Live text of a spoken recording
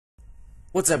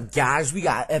What's up, guys? We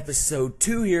got episode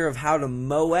 2 here of How to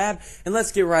Moab, and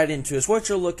let's get right into it. So what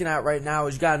you're looking at right now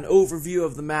is you got an overview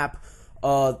of the map,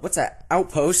 what's that?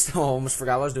 Outpost. Oh, I almost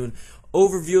forgot what I was doing.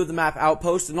 Overview of the map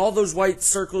Outpost, and all those white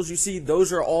circles you see,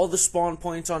 those are all the spawn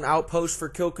points on Outpost for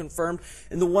kill confirmed,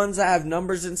 and the ones that have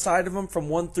numbers inside of them from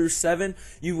 1 through 7,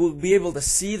 you will be able to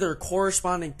see their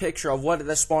corresponding picture of what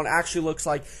the spawn actually looks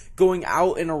like going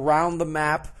out and around the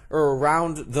map, or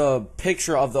around the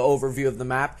picture of the overview of the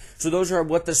map. So those are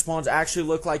what the spawns actually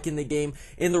look like in the game.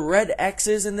 And the red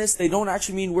X's in this, they don't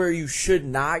actually mean where you should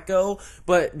not go,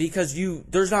 but because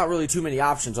there's not really too many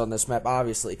options on this map,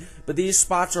 obviously. But these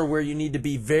spots are where you need to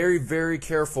be very, very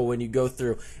careful when you go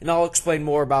through. And I'll explain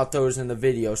more about those in the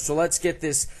video. So let's get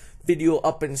this video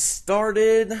up and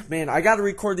started. Man, I gotta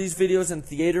record these videos in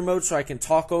theater mode so I can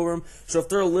talk over them. So if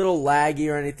they're a little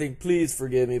laggy or anything, please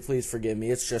forgive me, please forgive me.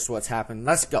 It's just what's happened.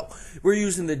 Let's go. We're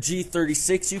using the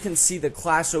G36. You can see the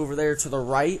class over there to the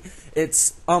right.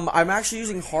 It's I'm actually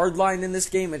using hardline in this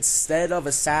game instead of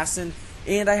assassin,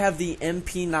 and I have the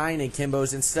MP9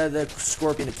 akimbos instead of the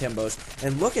Scorpion akimbos.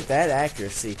 And look at that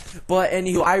accuracy. But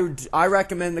anywho, I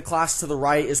recommend the class to the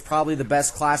right is probably the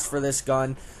best class for this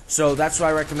gun. So that's what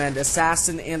I recommend.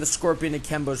 Assassin and the Scorpion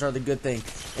akimbos are the good thing.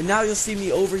 And now you'll see me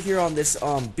over here on this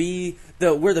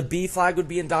where the B flag would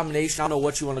be in domination. I don't know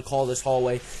what you want to call this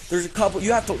hallway. There's a couple.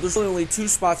 There's really only 2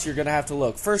 spots you're gonna have to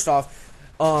look. First off,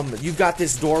 you've got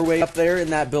this doorway up there in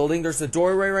that building. There's a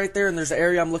doorway right there, and there's an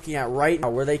area I'm looking at right now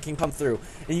where they can come through.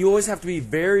 And you always have to be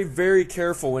very, very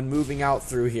careful when moving out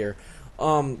through here.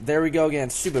 There we go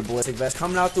again. Stupid ballistic vest.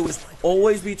 Coming out through is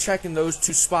always be checking those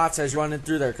 2 spots as you're running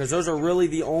through there, because those are really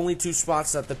the only 2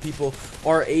 spots that the people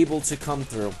are able to come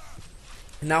through.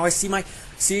 Now I see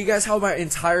you guys how my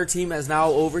entire team is now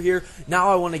over here.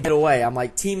 Now I want to get away. I'm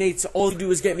like, teammates, all you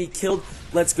do is get me killed.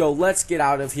 Let's go. Let's get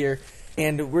out of here.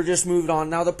 And we're just moving on.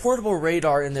 Now the portable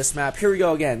radar in this map, here we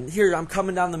go again. Here, I'm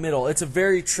coming down the middle. It's a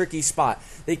very tricky spot.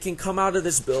 They can come out of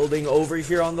this building over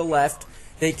here on the left.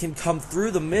 They can come through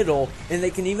the middle, and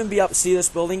they can even be up, see this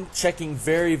building, checking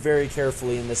very, very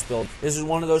carefully in this build. This is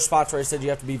one of those spots where I said you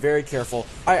have to be very careful.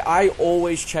 I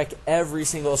always check every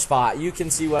single spot. You can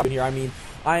see what I'm doing here. I mean,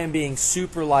 I am being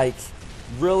super, like,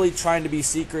 really trying to be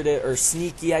secretive, or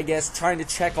sneaky, I guess, trying to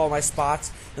check all my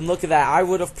spots. And look at that. I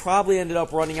would have probably ended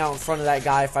up running out in front of that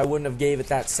guy if I wouldn't have gave it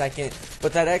that second.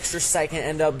 But that extra second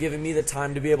ended up giving me the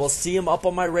time to be able to see him up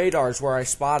on my radars where I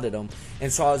spotted him.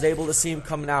 And so I was able to see him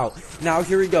coming out. Now,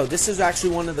 here we go. This is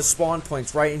actually one of the spawn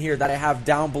points right in here that I have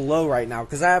down below right now.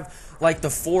 Because I have, like, the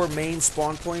 4 main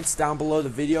spawn points down below the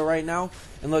video right now.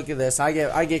 And look at this. I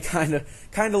get kind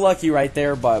of lucky right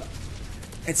there, but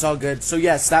it's all good. So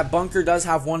yes, that bunker does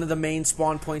have one of the main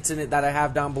spawn points in it that I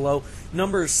have down below.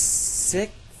 Number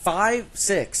 6,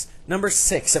 number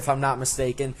 6, if I'm not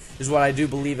mistaken, is what I do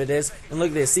believe it is. And look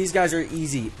at this. These guys are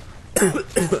easy.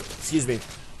 Excuse me.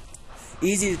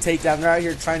 Easy to take down. They're out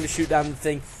here trying to shoot down the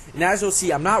thing. And as you'll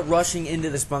see, I'm not rushing into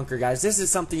this bunker, guys. This is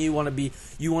something you want to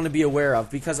be aware of,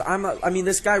 because I mean,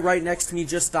 this guy right next to me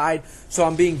just died, so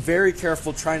I'm being very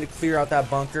careful trying to clear out that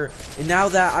bunker. And now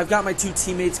that I've got my 2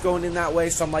 teammates going in that way,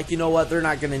 so I'm like, you know what? They're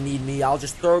not going to need me. I'll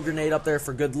just throw a grenade up there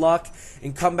for good luck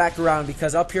and come back around,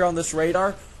 because up here on this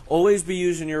radar, always be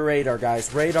using your radar,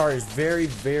 guys. Radar is very,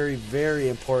 very, very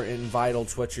important and vital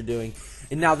to what you're doing.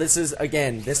 And now this is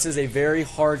a very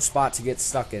hard spot to get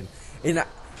stuck in. And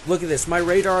look at this. My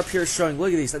radar up here is showing,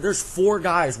 look at these. There's 4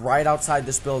 guys right outside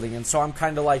this building. And so I'm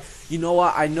kind of like, you know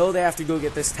what? I know they have to go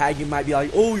get this tag. You might be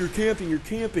like, oh, you're camping, you're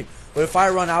camping. But if I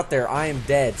run out there, I am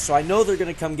dead. So I know they're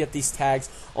going to come get these tags.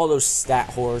 All those stat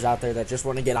whores out there that just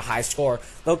want to get a high score,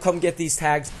 they'll come get these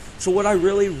tags. So what I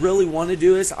really, really want to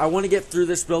do is I want to get through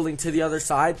this building to the other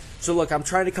side. So look, I'm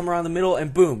trying to come around the middle,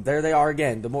 and boom, there they are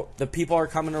again. The people are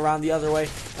coming around the other way.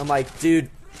 I'm like, dude,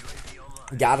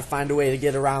 gotta find a way to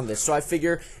get around this. So I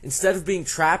figure instead of being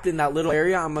trapped in that little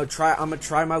area, I'm gonna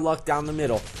try my luck down the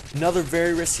middle. Another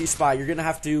very risky spot.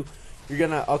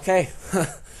 Okay.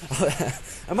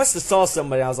 I must have saw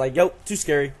somebody. I was like, yo, too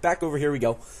scary. Back over here we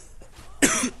go.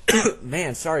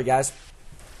 Man, sorry guys.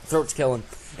 Throat's killing.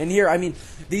 And here, I mean,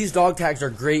 these dog tags are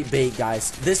great bait,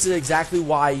 guys. This is exactly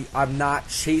why I'm not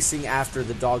chasing after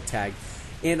the dog tag.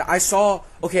 And I saw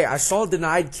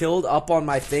denied killed up on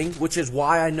my thing, which is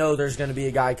why I know there's going to be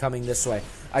a guy coming this way.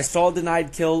 I saw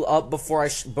denied kill up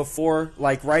before,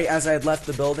 like right as I had left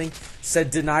the building, said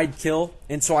denied kill.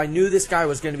 And so I knew this guy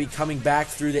was going to be coming back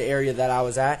through the area that I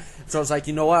was at. So I was like,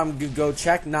 you know what, I'm going to go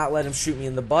check, not let him shoot me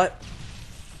in the butt.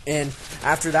 And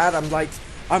after that, I'm like,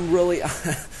 I'm really,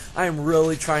 I am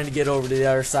really trying to get over to the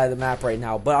other side of the map right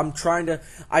now. But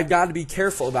I've got to be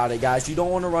careful about it, guys. You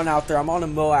don't want to run out there. I'm on a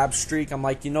Moab streak. I'm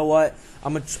like, you know what?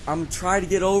 I'm gonna try to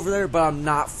get over there, but I'm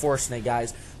not forcing it,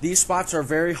 guys. These spots are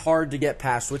very hard to get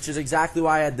past, which is exactly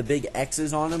why I had the big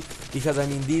X's on them, because, I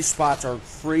mean, these spots are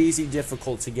crazy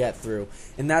difficult to get through.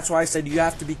 And that's why I said you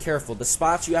have to be careful. The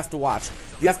spots you have to watch.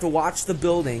 You have to watch the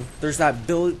building. There's that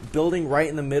building right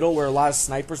in the middle where a lot of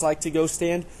snipers like to go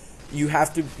stand. You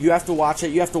have to watch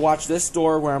it. You have to watch this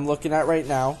door where I'm looking at right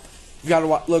now. You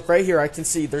gotta look right here. I can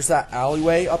see there's that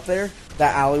alleyway up there.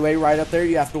 That alleyway right up there.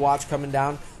 You have to watch coming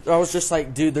down. I was just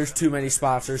like, dude, there's too many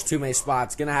spots. There's too many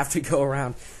spots. Gonna have to go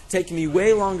around. Taking me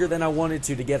way longer than I wanted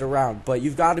to get around. But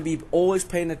you've got to be always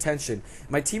paying attention.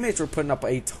 My teammates were putting up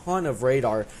a ton of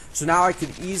radar. So now I could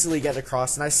easily get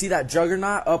across. And I see that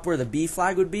juggernaut up where the B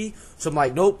flag would be. So I'm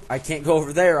like, nope, I can't go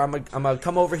over there. I'm gonna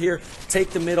come over here,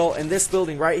 take the middle. And this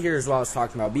building right here is what I was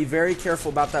talking about. Be very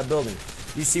careful about that building.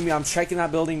 You see me, I'm checking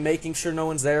that building, making sure no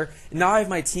one's there. And now I have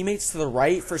my teammates to the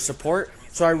right for support.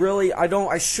 So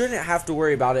I shouldn't have to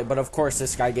worry about it, but of course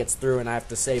this guy gets through and I have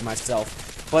to save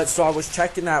myself. But so I was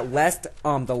checking that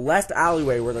the left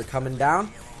alleyway where they're coming down,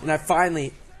 and I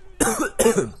finally,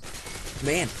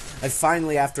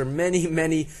 after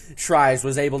many tries,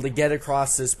 was able to get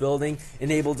across this building and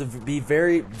able to be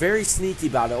very sneaky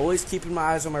about it. Always keeping my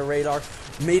eyes on my radar.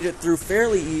 Made it through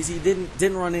fairly easy.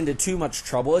 Didn't run into too much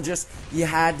trouble. It just, you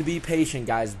had to be patient,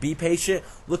 guys. Be patient.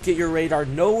 Look at your radar.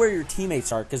 Know where your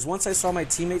teammates are. Because once I saw my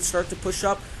teammates start to push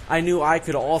up, I knew I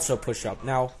could also push up.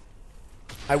 Now,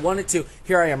 I wanted to,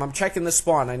 here I am, I'm checking the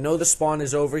spawn. I know the spawn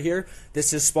is over here.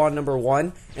 This is spawn number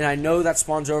 1, and I know that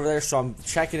spawn's over there, so I'm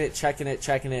checking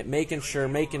it, making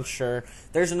sure.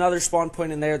 There's another spawn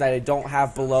point in there that I don't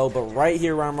have below, but right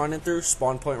here where I'm running through,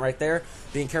 spawn point right there,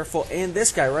 being careful, and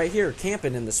this guy right here,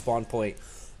 camping in the spawn point.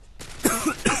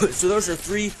 So those are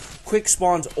 3 quick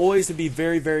spawns, always to be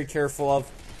very careful of.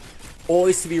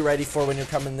 Always to be ready for when you're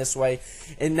coming this way.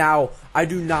 And now, I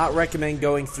do not recommend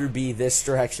going through B this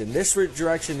direction. This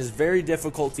direction is very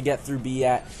difficult to get through B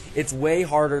at. It's way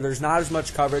harder. There's not as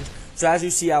much coverage. So as you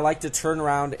see, I like to turn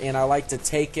around and I like to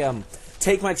take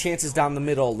my chances down the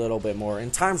middle a little bit more.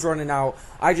 And time's running out.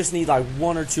 I just need like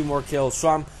 1 or 2 more kills. So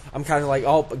I'm kind of like,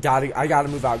 oh, I gotta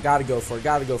move out. Gotta go for it.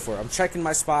 I'm checking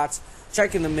my spots,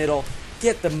 checking the middle.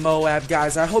 Get the Moab,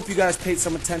 guys. I hope you guys paid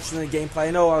some attention to the gameplay.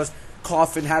 I know I was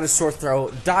coughing, had a sore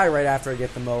throat, die right after I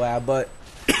get the Moab, but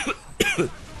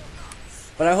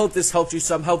I hope this helped you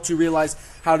some, helped you realize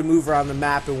how to move around the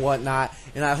map and whatnot,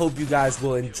 and I hope you guys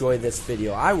will enjoy this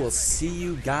video. I will see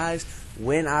you guys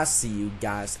when I see you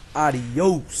guys.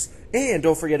 Adios. And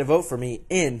don't forget to vote for me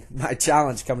in my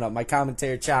challenge coming up, my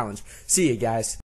commentary challenge. See you guys.